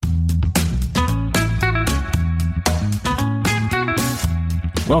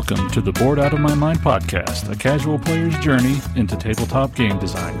Welcome to the Bored Out of My Mind podcast, a casual player's journey into tabletop game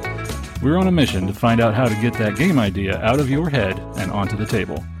design. We're on a mission to find out how to get that game idea out of your head and onto the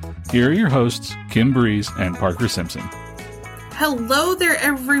table. Here are your hosts, Kim Breeze and Parker Simpson. Hello there,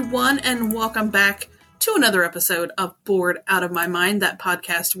 everyone, and welcome back to another episode of Bored Out of My Mind, that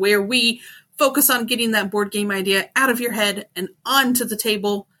podcast where we focus on getting that board game idea out of your head and onto the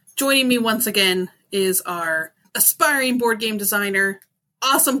table. Joining me once again is our aspiring board game designer,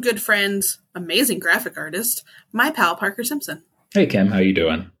 awesome good friend, amazing graphic artist, my pal Parker Simpson. Hey Kim, how you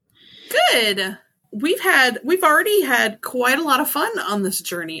doing? Good. We've already had quite a lot of fun on this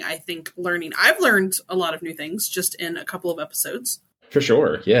journey, I think, learning. I've learned a lot of new things just in a couple of episodes. For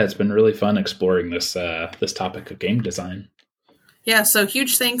sure. Yeah, it's been really fun exploring this topic of game design. Yeah, so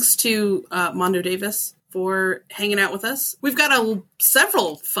huge thanks to Mondo Davis for hanging out with us. We've got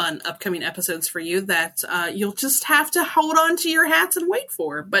several fun upcoming episodes for you that you'll just have to hold on to your hats and wait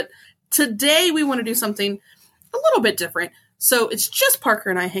for. But today we want to do something a little bit different. So it's just Parker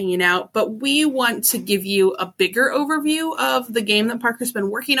and I hanging out, but we want to give you a bigger overview of the game that Parker's been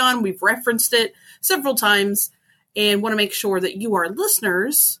working on. We've referenced it several times and want to make sure that you, our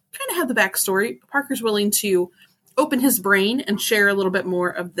listeners, kind of have the backstory. Parker's willing to open his brain and share a little bit more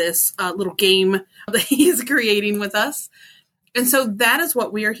of this little game that he's creating with us. And so that is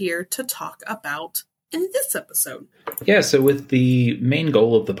what we are here to talk about in this episode. Yeah, so with the main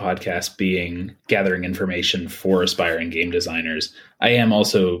goal of the podcast being gathering information for aspiring game designers, I am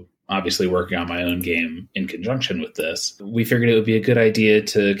also obviously working on my own game in conjunction with this. We figured it would be a good idea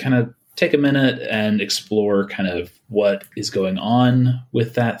to kind of take a minute and explore kind of what is going on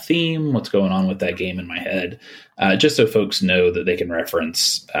with that theme, what's going on with that game in my head, just so folks know that they can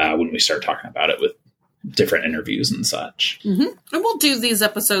reference when we start talking about it with different interviews and such. Mm-hmm. And we'll do these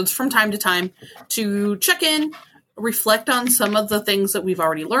episodes from time to time to check in, reflect on some of the things that we've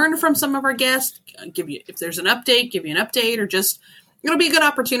already learned from some of our guests, give you, if there's an update, give you an update, or just, it'll be a good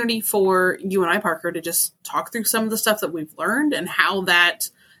opportunity for you and I, Parker, to just talk through some of the stuff that we've learned and how that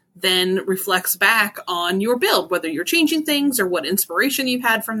then reflects back on your build, whether you're changing things or what inspiration you've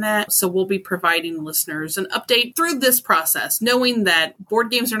had from that. So we'll be providing listeners an update through this process, knowing that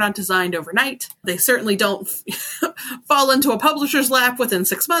board games are not designed overnight. They certainly don't fall into a publisher's lap within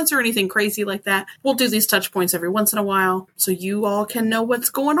 6 months or anything crazy like that. We'll do these touch points every once in a while so you all can know what's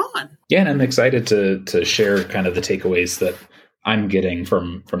going on. Yeah, and I'm excited to share kind of the takeaways that I'm getting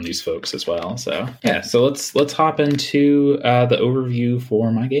from these folks as well. So yeah, so let's hop into the overview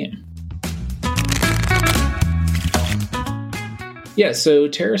for my game. Yeah, so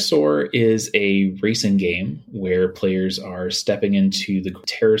Terrasaur is a racing game where players are stepping into the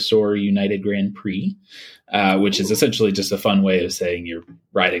Terrasaur United Grand Prix, which is essentially just a fun way of saying you're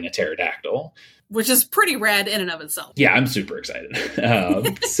riding a pterodactyl. Which is pretty rad in and of itself. Yeah, I'm super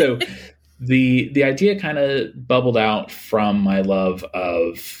excited. So The idea kind of bubbled out from my love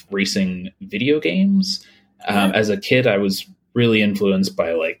of racing video games. As a kid, I was really influenced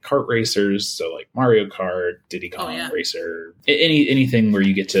by like kart racers, so like Mario Kart, Diddy Kong Racer, anything where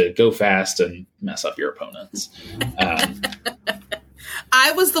you get to go fast and mess up your opponents.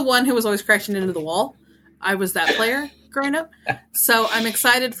 I was the one who was always crashing into the wall. I was that player growing up. So I'm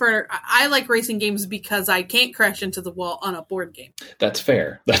excited I like racing games because I can't crash into the wall on a board game. That's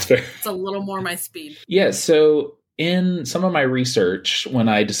fair. It's a little more my speed. Yeah. So in some of my research, when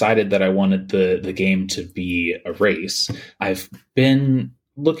I decided that I wanted the game to be a race, I've been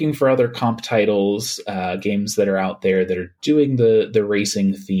looking for other comp titles, games that are out there that are doing the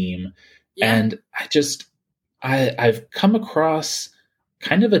racing theme. Yeah. And I've come across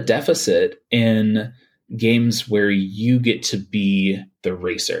kind of a deficit in games where you get to be the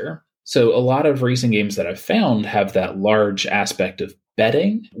racer. So a lot of racing games that I've found have that large aspect of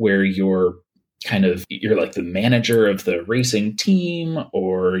betting where you're like the manager of the racing team,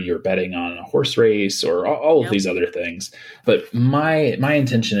 or you're betting on a horse race, or all of these other things. But my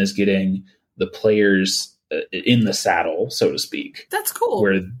intention is getting the players in the saddle, so to speak. That's cool.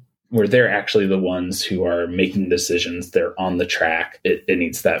 Where they're actually the ones who are making decisions. They're on the track. It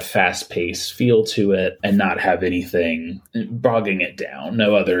needs that fast-paced feel to it and not have anything bogging it down.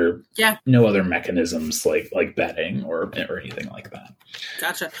 No other mechanisms like betting or anything like that.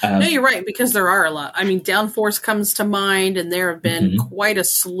 Gotcha. No, you're right, because there are a lot. I mean, Downforce comes to mind, and there have been quite a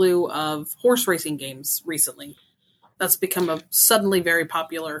slew of horse racing games recently. That's become a suddenly very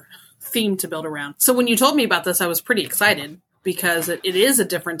popular theme to build around. So when you told me about this, I was pretty excited, because it is a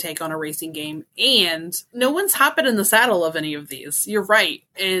different take on a racing game, and no one's hopping in the saddle of any of these. You're right.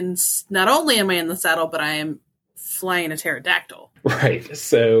 And not only am I in the saddle, but I am flying a pterodactyl. Right.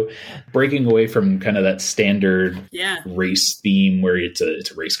 So breaking away from kind of that standard race theme where it's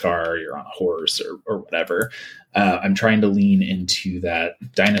a race car, you're on a horse or whatever. I'm trying to lean into that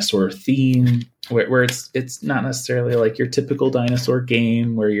dinosaur theme where it's not necessarily like your typical dinosaur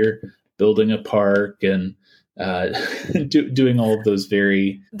game where you're building a park and doing all of those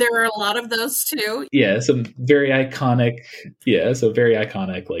there are a lot of those too. Some very iconic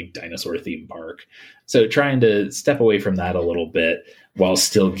like dinosaur theme park. So trying to step away from that a little bit while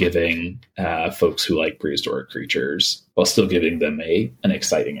still giving folks who like prehistoric creatures, while still giving them an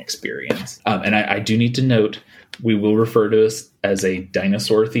exciting experience. And I do need to note, we will refer to us as a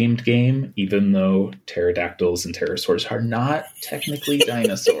dinosaur-themed game, even though pterodactyls and pterosaurs are not technically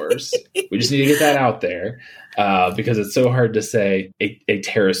dinosaurs. We just need to get that out there because it's so hard to say a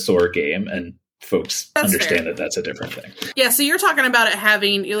pterosaur game and folks understand that that's a different thing. Yeah, so you're talking about it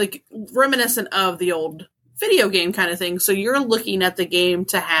having like reminiscent of the old video game kind of thing. So you're looking at the game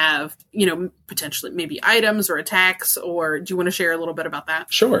to have, potentially maybe items or attacks, or do you want to share a little bit about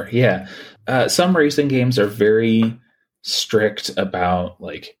that? Sure. Yeah. Some racing games are very strict about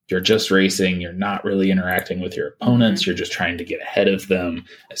like, you're just racing. You're not really interacting with your opponents. You're just trying to get ahead of them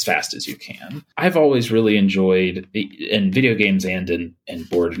as fast as you can. I've always really enjoyed in video games and in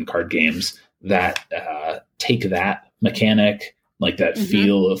board and card games that take that mechanic, like that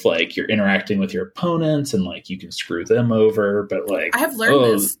feel of like you're interacting with your opponents and like you can screw them over. But like, I have learned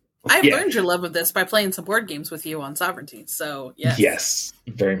this. I've learned your love of this by playing some board games with you on Sovereignty. So yes,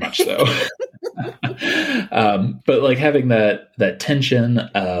 very much so. But like having that tension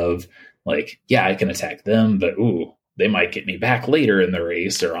of like, yeah, I can attack them, but they might get me back later in the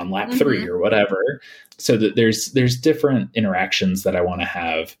race or on lap 3 or whatever. So that there's different interactions that I want to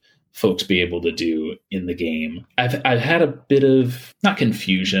have folks be able to do in the game. I've had a bit of, not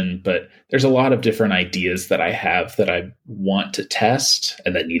confusion, but there's a lot of different ideas that I have that I want to test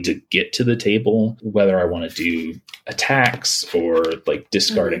and that need to get to the table, whether I want to do attacks or like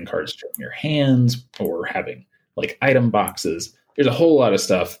discarding cards from your hands or having like item boxes. There's a whole lot of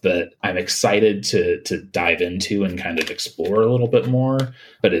stuff that I'm excited to dive into and kind of explore a little bit more,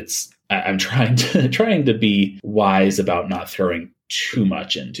 but I'm trying to be wise about not throwing too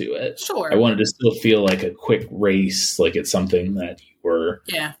much into it. Sure. I wanted to still feel like a quick race, like it's something that you were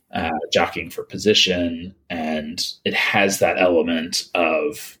jockeying for position, and it has that element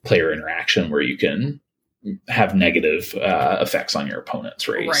of player interaction where you can have negative effects on your opponent's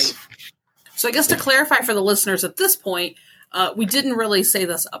race. Right. So I guess to clarify for the listeners at this point, we didn't really say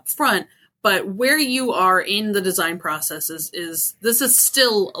this up front, but where you are in the design process is this is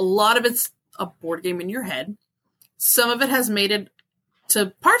still a lot of it's a board game in your head. Some of it has made it to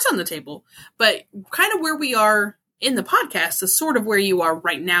parts on the table, but kind of where we are in the podcast is sort of where you are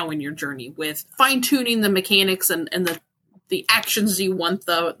right now in your journey with fine-tuning the mechanics and the actions you want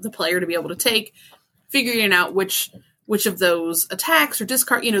the player to be able to take, figuring out which of those attacks or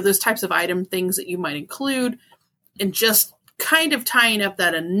discard, those types of item things that you might include, and just kind of tying up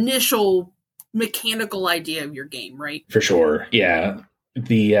that initial mechanical idea of your game, right? For sure. Yeah.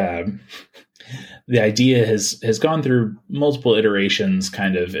 The idea has gone through multiple iterations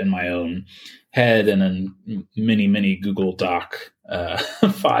kind of in my own head and in many Google Doc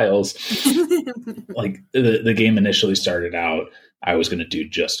files. Like the game initially started out, I was going to do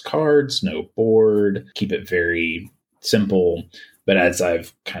just cards, no board, keep it very simple. But as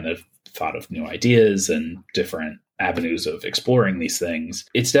I've kind of thought of new ideas and different avenues of exploring these things,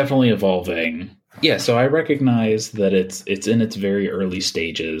 it's definitely evolving. Yeah, so I recognize that it's in its very early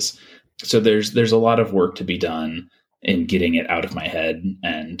stages. So there's a lot of work to be done in getting it out of my head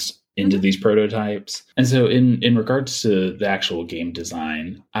and into these prototypes. And so in regards to the actual game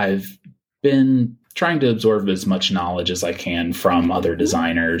design, I've been trying to absorb as much knowledge as I can from other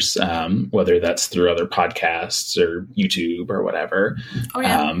designers, whether that's through other podcasts or YouTube or whatever. Oh,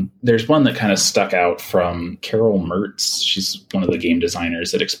 yeah. There's one that kind of stuck out from Carol Mertz. She's one of the game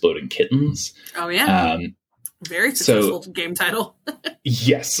designers at Exploding Kittens. Oh, yeah. Very successful game title.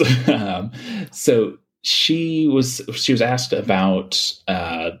 Yes. So she was asked about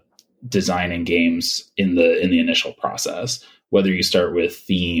designing games in the initial process, whether you start with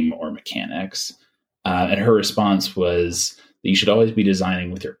theme or mechanics. And her response was that you should always be designing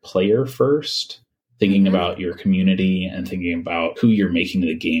with your player first, thinking about your community and thinking about who you're making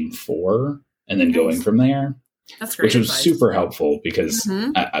the game for, and then going from there. That's great. Which was super helpful because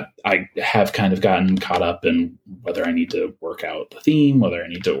I have kind of gotten caught up in whether I need to work out the theme, whether I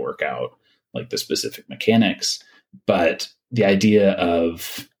need to work out like the specific mechanics. But the idea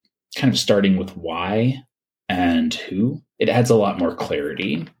of kind of starting with why and who, it adds a lot more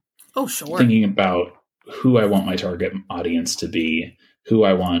clarity. Oh, sure. Thinking about who I want my target audience to be, who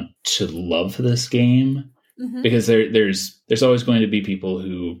I want to love this game, because there's always going to be people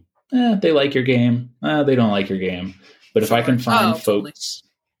who they like your game, they don't like your game. But if I can find folks,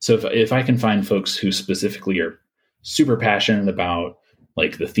 so if I can find folks who specifically are super passionate about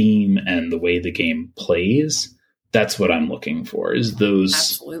like the theme and the way the game plays, that's what I'm looking for, is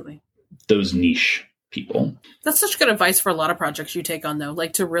those niche people. That's such good advice for a lot of projects you take on, though,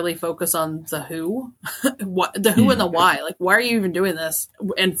 like to really focus on the who, the who and the why. Like, why are you even doing this,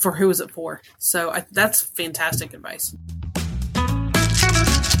 and for who is it for? So that's fantastic advice.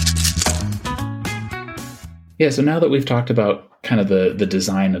 Yeah, so now that we've talked about kind of the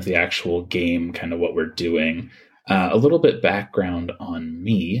design of the actual game, kind of what we're doing, a little bit background on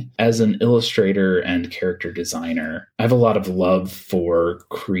me. As an illustrator and character designer, I have a lot of love for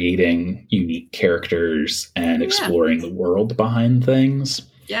creating unique characters and exploring the world behind things.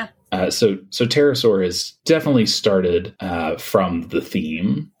 Yeah. So Terrasaur has definitely started from the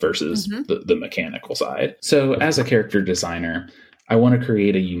theme versus the mechanical side. So as a character designer, I want to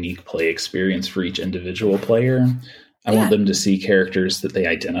create a unique play experience for each individual player. I want them to see characters that they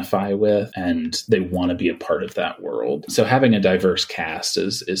identify with and they want to be a part of that world. So having a diverse cast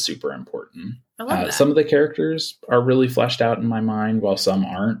is super important. I love that. Some of the characters are really fleshed out in my mind, while some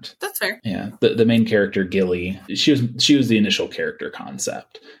aren't. That's fair. Yeah. The main character, Gilly, she was the initial character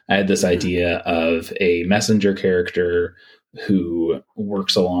concept. I had this idea of a messenger character who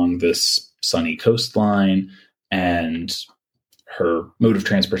works along this sunny coastline, and her mode of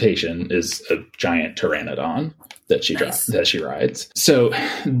transportation is a giant pteranodon that she rides. So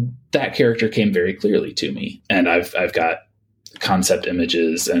that character came very clearly to me, and I've got concept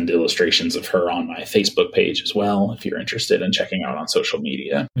images and illustrations of her on my Facebook page as well, if you're interested in checking out on social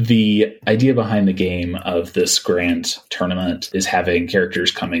media. The idea behind the game of this grand tournament is having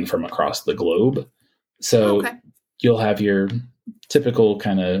characters coming from across the globe. So you'll have your typical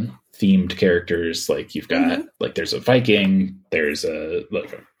kind of themed characters, like you've got like there's a Viking, there's a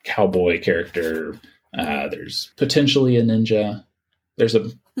cowboy character, there's potentially a ninja, there's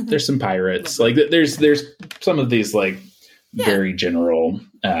some pirates, like there's some of these like very general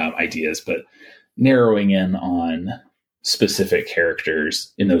ideas, but narrowing in on specific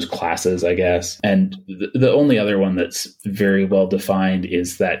characters in those classes, I guess. And the only other one that's very well defined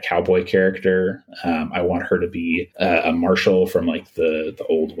is that cowboy character. I want her to be a marshal from like the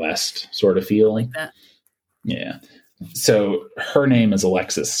Old West sort of feel. Like that. Yeah. So her name is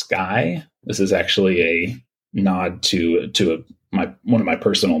Alexis Sky. This is actually a nod to one of my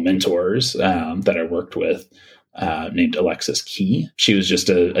personal mentors that I worked with, named Alexis Key. She was just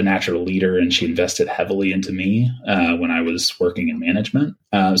a natural leader, and she invested heavily into me when I was working in management.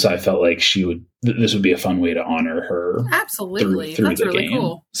 So I felt like this would be a fun way to honor her. Absolutely. Through That's the really game.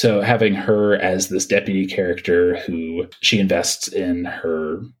 Cool. So having her as this deputy character who she invests in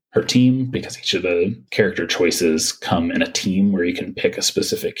her team, because each of the character choices come in a team where you can pick a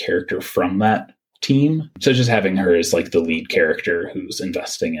specific character from that team. So just having her as like the lead character who's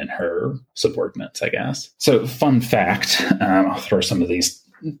investing in her subordinates, I guess. So fun fact, I'll throw some of these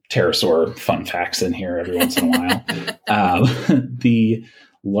Terrasaur fun facts in here every once in a while. The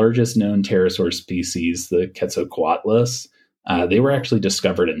largest known pterosaur species, the Quetzalcoatlus, they were actually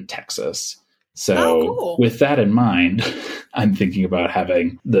discovered in Texas. So cool. With that in mind, I'm thinking about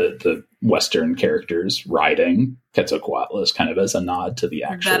having the Western characters riding Quetzalcoatlus kind of as a nod to the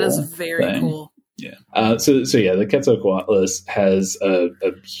actual That is very thing. Cool. Yeah. So yeah, the Quetzalcoatlus has a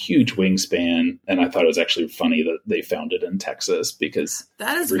huge wingspan, and I thought it was actually funny that they found it in Texas, because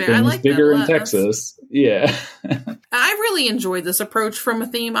that is everything I is like bigger that in Texas. Yeah. I really enjoyed this approach from a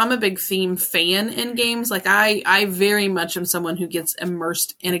theme. I'm a big theme fan in games. Like I very much am someone who gets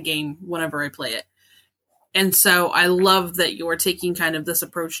immersed in a game whenever I play it. And so I love that you're taking kind of this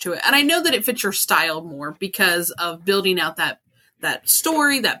approach to it. And I know that it fits your style more because of building out that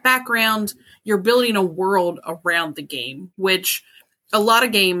story, that background. You're building a world around the game, which a lot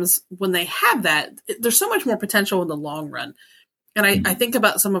of games, when they have that, there's so much more potential in the long run. And I think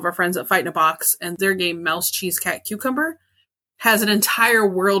about some of our friends at Fight in a Box, and their game Mouse, Cheese, Cat, Cucumber has an entire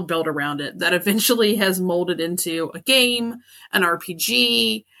world built around it that eventually has molded into a game, an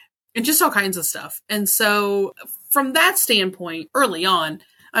RPG, and just all kinds of stuff. And so from that standpoint, early on,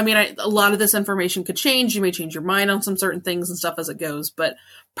 I mean, a lot of this information could change. You may change your mind on some certain things and stuff as it goes. But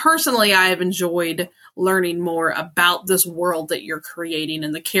personally, I have enjoyed learning more about this world that you're creating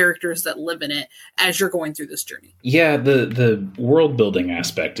and the characters that live in it as you're going through this journey. Yeah, the world building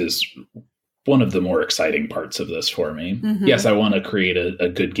aspect is one of the more exciting parts of this for me. Mm-hmm. Yes, I want to create a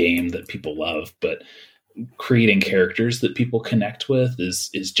good game that people love, but creating characters that people connect with is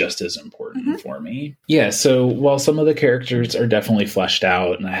just as important for me. Yeah, so while some of the characters are definitely fleshed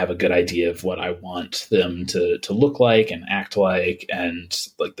out and I have a good idea of what I want them to look like and act like and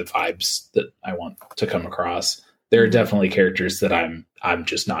like the vibes that I want to come across, there are definitely characters that I'm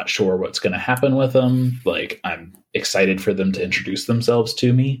just not sure what's going to happen with them. Like, I'm excited for them to introduce themselves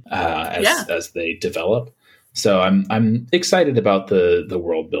to me as they develop. So I'm excited about the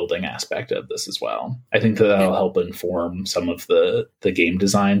world building aspect of this as well. I think that'll help inform some of the game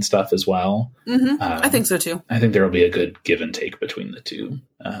design stuff as well. I think so too. I think there will be a good give and take between the two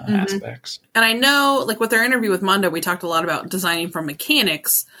aspects. And I know, like with our interview with Mondo, we talked a lot about designing from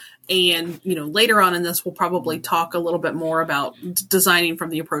mechanics. And, you know, later on in this, we'll probably talk a little bit more about designing from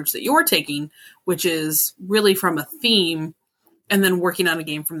the approach that you're taking, which is really from a theme and then working on a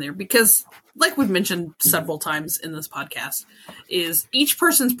game from there. Because like we've mentioned several times in this podcast, is each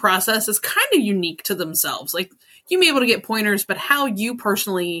person's process is kind of unique to themselves. Like, you may be able to get pointers, but how you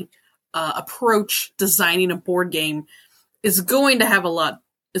personally approach designing a board game is going to have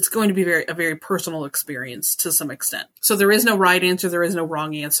it's going to be a very personal experience to some extent. So there is no right answer. There is no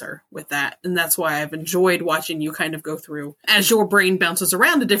wrong answer with that. And that's why I've enjoyed watching you kind of go through as your brain bounces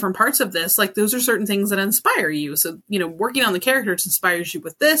around to different parts of this. Like, those are certain things that inspire you. So, you know, working on the characters inspires you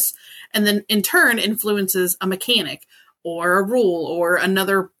with this, and then in turn influences a mechanic or a rule or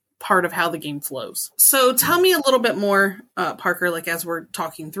another part of how the game flows. So tell me a little bit more, Parker, like as we're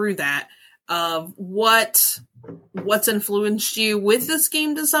talking through that, of what's influenced you with this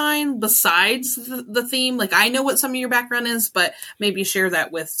game design besides the theme. Like, I know what some of your background is, but maybe share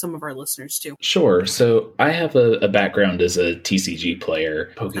that with some of our listeners too. Sure. So I have a background as a TCG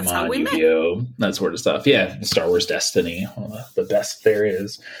player, Pokemon, Yu-Gi-Oh, that sort of stuff. Yeah, Star Wars Destiny, the best there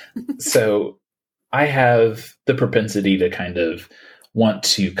is. So I have the propensity to kind of want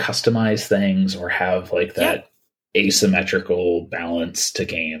to customize things or have like that asymmetrical balance to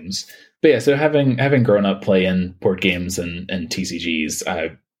games. But yeah, so having grown up playing board games and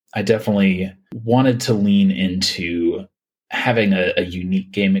TCGs, I definitely wanted to lean into having a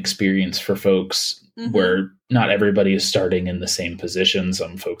unique game experience for folks where not everybody is starting in the same position.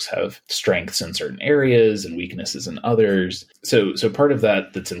 Some folks have strengths in certain areas and weaknesses in others. So part of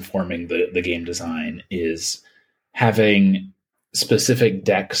that's informing the game design is having specific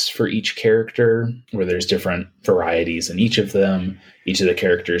decks for each character, where there's different varieties in each of them. Each of the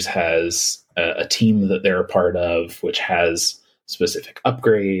characters has a team that they're a part of, which has specific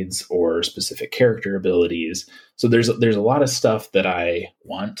upgrades or specific character abilities. So there's a lot of stuff that I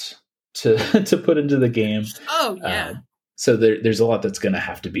want to put into the game. Oh yeah. So there's a lot that's going to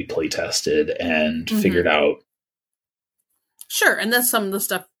have to be play tested and figured out. Sure, and that's some of the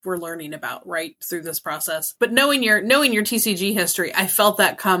stuff we're learning about right through this process. But knowing your TCG history, I felt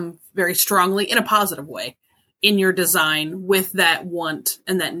that come very strongly in a positive way in your design, with that want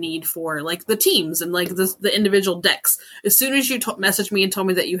and that need for like the teams and like the individual decks. As soon as you messaged me and told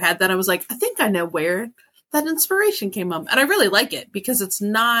me that you had that, I was like, I think I know where that inspiration came up, and I really like it because it's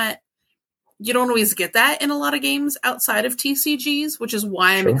not. You don't always get that in a lot of games outside of TCGs, which is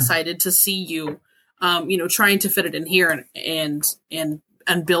why I'm excited to see you. Trying to fit it in here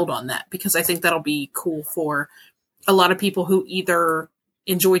and build on that, because I think that'll be cool for a lot of people who either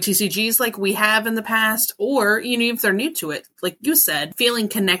enjoy TCGs like we have in the past, or, if they're new to it, like you said, feeling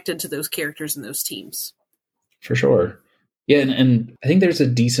connected to those characters and those teams. For sure. Yeah. And I think there's a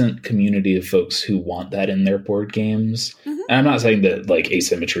decent community of folks who want that in their board games. And I'm not saying that like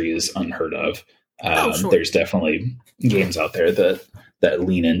asymmetry is unheard of. There's definitely games out there that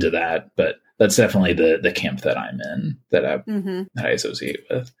lean into that, but that's definitely the camp that I'm in, that I associate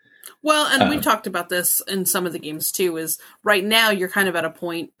with. Well, and we've talked about this in some of the games too, is right now you're kind of at a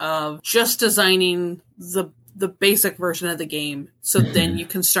point of just designing the basic version of the game. So then you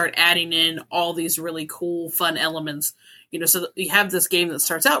can start adding in all these really cool, fun elements, so that you have this game that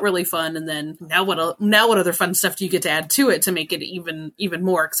starts out really fun. And then now what other fun stuff do you get to add to it to make it even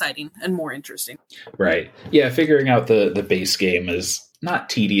more exciting and more interesting? Right. Yeah. Figuring out the base game is not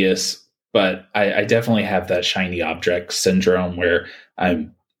tedious, but I definitely have that shiny object syndrome where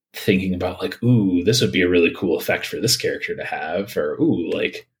I'm thinking about like, ooh, this would be a really cool effect for this character to have, or ooh,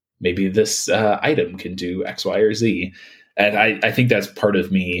 like maybe this item can do X, Y, or Z. And I think that's part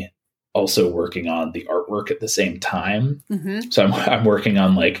of me also working on the artwork at the same time. So I'm working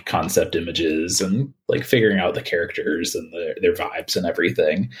on like concept images and like figuring out the characters and their vibes and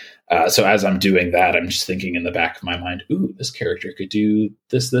everything. So as I'm doing that, I'm just thinking in the back of my mind, ooh, this character could do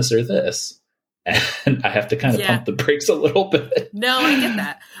this, or this. And I have to kind of pump the brakes a little bit. No, I get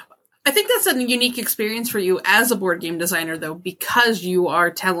that. I think that's a unique experience for you as a board game designer, though, because you are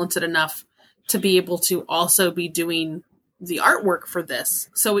talented enough to be able to also be doing the artwork for this.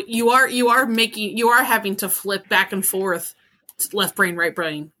 So you are having to flip back and forth, left brain, right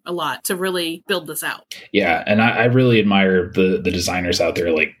brain a lot to really build this out. Yeah. And I really admire the designers out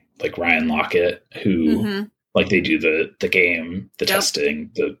there like Ryan Lockett, who like they do the game, the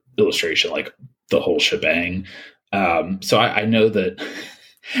testing, the illustration, like the whole shebang. So I know that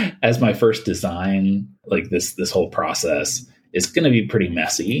as my first design, like this whole process is going to be pretty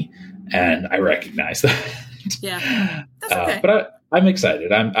messy, and I recognize that. Yeah, that's okay. But I'm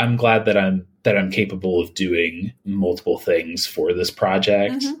excited. I'm glad that I'm capable of doing multiple things for this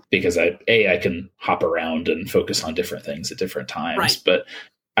project because I can hop around and focus on different things at different times, right. But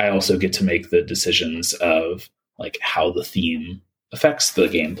I also get to make the decisions of like how the theme affects the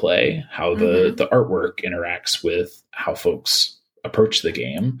gameplay, how the artwork interacts with how folks approach the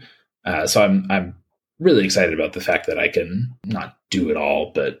game. So I'm really excited about the fact that I can not do it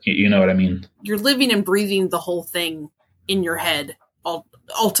all, but you know what I mean? You're living and breathing the whole thing in your head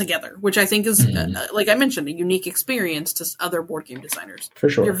all together, which I think is, like I mentioned, a unique experience to other board game designers. For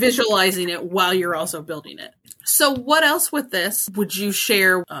sure. You're visualizing it while you're also building it. So what else with this? Would you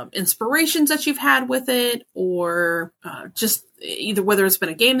share inspirations that you've had with it, or just either whether it's been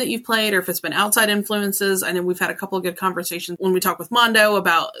a game that you've played or if it's been outside influences? I know we've had a couple of good conversations when we talk with Mondo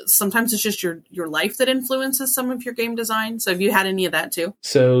about sometimes it's just your life that influences some of your game design. So have you had any of that too?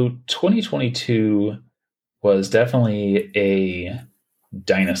 So 2022 was definitely a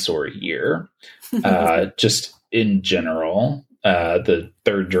dinosaur year. Just in general, the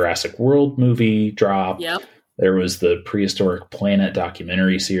third Jurassic World movie dropped. Yep. There was the Prehistoric Planet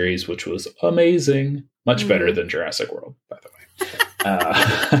documentary series, which was amazing. Much better than Jurassic World, by the way.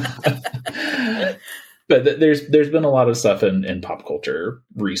 But there's been a lot of stuff in pop culture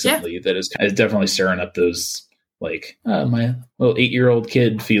recently that is definitely stirring up those like my little 8-year-old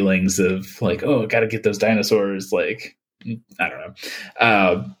kid feelings of like, oh, got to get those dinosaurs. Like, I don't know.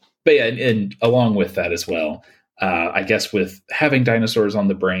 But yeah, and along with that as well, I guess with having dinosaurs on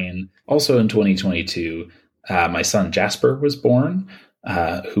the brain, also in 2022, my son Jasper was born,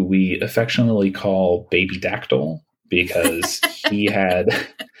 who we affectionately call Baby Dactyl because he had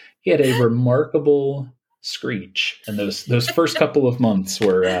a remarkable screech, and those first couple of months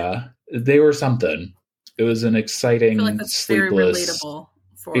were they were something. It was an exciting, I feel like that's sleepless, very relatable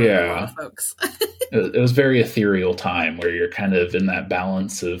for a lot of folks. It was very ethereal time where you're kind of in that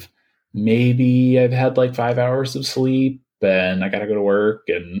balance of maybe I've had like 5 hours of sleep and I got to go to work,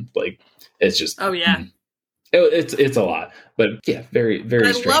 and like it's just it's a lot. But yeah, very very.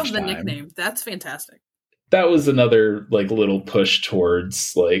 I love the time. Nickname. That's fantastic. That was another like little push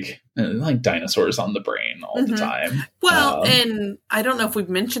towards like dinosaurs on the brain all the time. Well, and I don't know if we've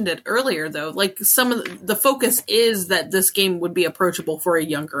mentioned it earlier though. Like some of the focus is that this game would be approachable for a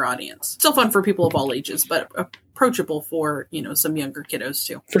younger audience. Still fun for people of all ages, but approachable for some younger kiddos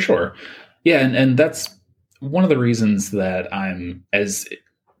too. For sure, yeah, and that's one of the reasons that I'm as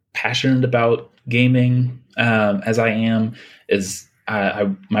passionate about gaming as I am is.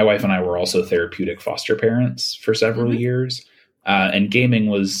 My wife and I were also therapeutic foster parents for several years. And gaming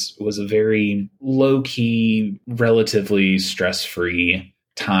was a very low-key, relatively stress-free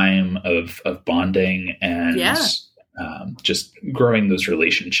time of bonding and just growing those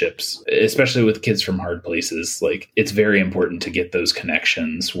relationships, especially with kids from hard places. Like, it's very important to get those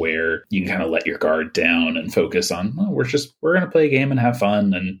connections where you can kind of let your guard down and focus on, we're going to play a game and have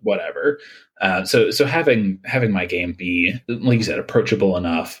fun and whatever. So having my game be, like you said, approachable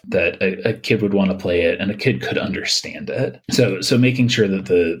enough that a kid would want to play it and a kid could understand it. So making sure that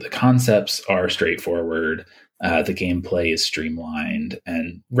the concepts are straightforward, the gameplay is streamlined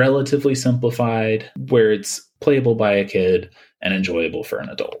and relatively simplified, where it's playable by a kid and enjoyable for an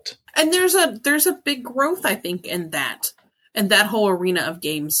adult. And there's a big growth, I think, in that whole arena of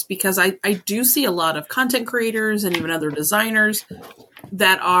games, because I do see a lot of content creators and even other designers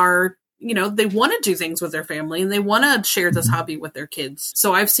that are, they want to do things with their family and they want to share this hobby with their kids.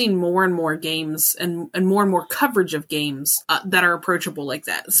 So I've seen more and more games and more coverage of games that are approachable like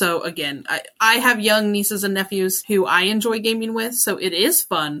that. So again, I have young nieces and nephews who I enjoy gaming with. So it is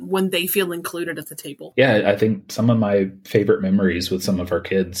fun when they feel included at the table. Yeah, I think some of my favorite memories with some of our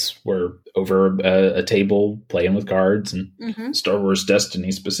kids were over a table playing with cards and Star Wars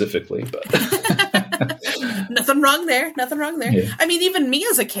Destiny specifically. But Nothing wrong there. Yeah. I mean, even me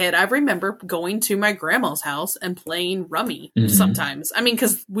as a kid, I remember going to my grandma's house and playing Rummy sometimes. I mean,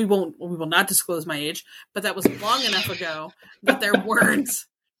 because we will not disclose my age, but that was long enough ago that there weren't,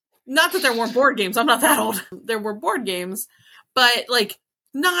 not that there weren't board games. I'm not that old. There were board games, but like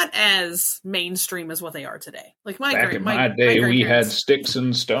not as mainstream as what they are today. Like Back in my day, we had sticks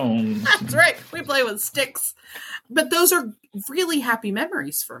and stones. That's right. We play with sticks. But those are really happy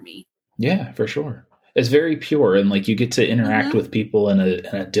memories for me. Yeah, for sure. It's very pure, and like you get to interact with people in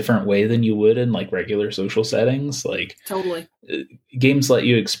a different way than you would in like regular social settings. Like totally, games let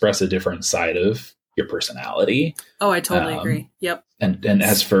you express a different side of your personality. Oh, I totally agree. Yep. And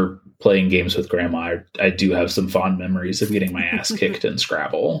as for playing games with Grandma, I do have some fond memories of getting my ass kicked in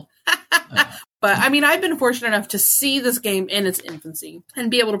Scrabble. But I mean, I've been fortunate enough to see this game in its infancy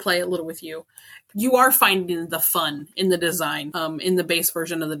and be able to play a little with you. You are finding the fun in the design, in the base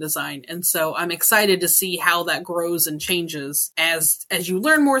version of the design. And so I'm excited to see how that grows and changes as you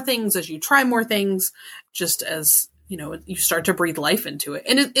learn more things, as you try more things, just as, you know, you start to breathe life into it.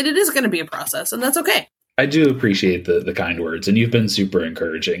 And it is going to be a process, and that's okay. I do appreciate the kind words, and you've been super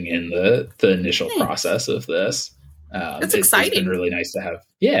encouraging in the initial process of this. It's exciting. It's been really nice to have.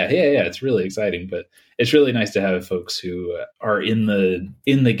 Yeah. It's really exciting, but it's really nice to have folks who are in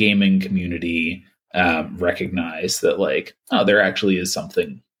the gaming community recognize that, like, oh, there actually is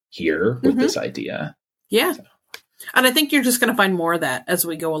something here with this idea. Yeah. So. And I think you're just going to find more of that as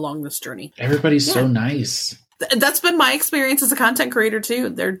we go along this journey. Everybody's so nice. That's been my experience as a content creator too.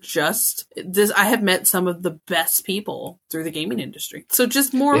 They're just this. I have met some of the best people through the gaming industry. So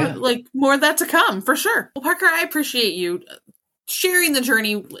just more of that to come for sure. Well, Parker, I appreciate you sharing the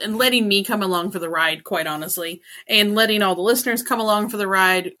journey and letting me come along for the ride, quite honestly, and letting all the listeners come along for the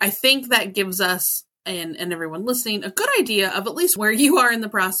ride. I think that gives us and everyone listening a good idea of at least where you are in the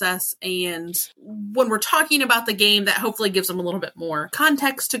process. And when we're talking about the game, that hopefully gives them a little bit more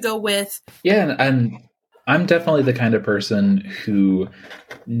context to go with. Yeah. And I'm definitely the kind of person who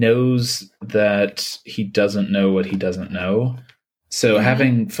knows that he doesn't know what he doesn't know. So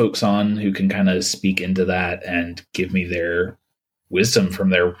having folks on who can kind of speak into that and give me their wisdom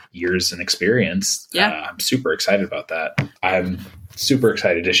from their years and experience, I'm super excited about that. I'm super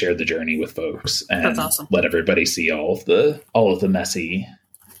excited to share the journey with folks and That's awesome. Let everybody see all of the messy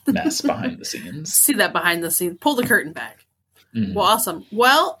mess behind the scenes. See that behind the scenes. Pull the curtain back. Mm-hmm. Well, awesome.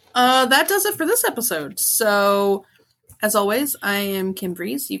 Well, that does it for this episode. So, as always, I am Kim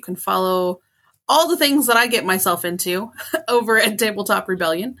Breeze. You can follow all the things that I get myself into over at Tabletop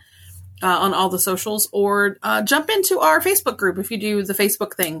Rebellion on all the socials, or jump into our Facebook group if you do the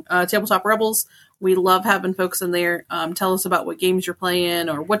Facebook thing, Tabletop Rebels. We love having folks in there. Tell us about what games you're playing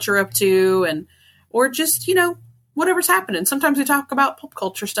or what you're up to, or just, you know, whatever's happening. Sometimes we talk about pop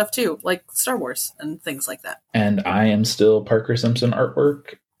culture stuff too, like Star Wars and things like that. And I am still Parker Simpson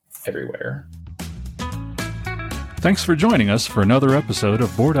Artwork everywhere. Thanks for joining us for another episode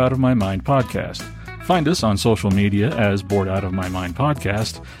of Bored Out of My Mind podcast. Find us on social media as Bored Out of My Mind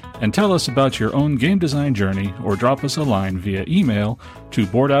podcast, and tell us about your own game design journey, or drop us a line via email to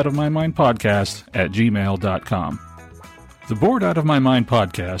boredoutofmymindpodcast@gmail.com. The Bored Out of My Mind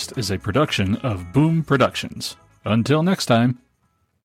podcast is a production of Boom Productions. Until next time.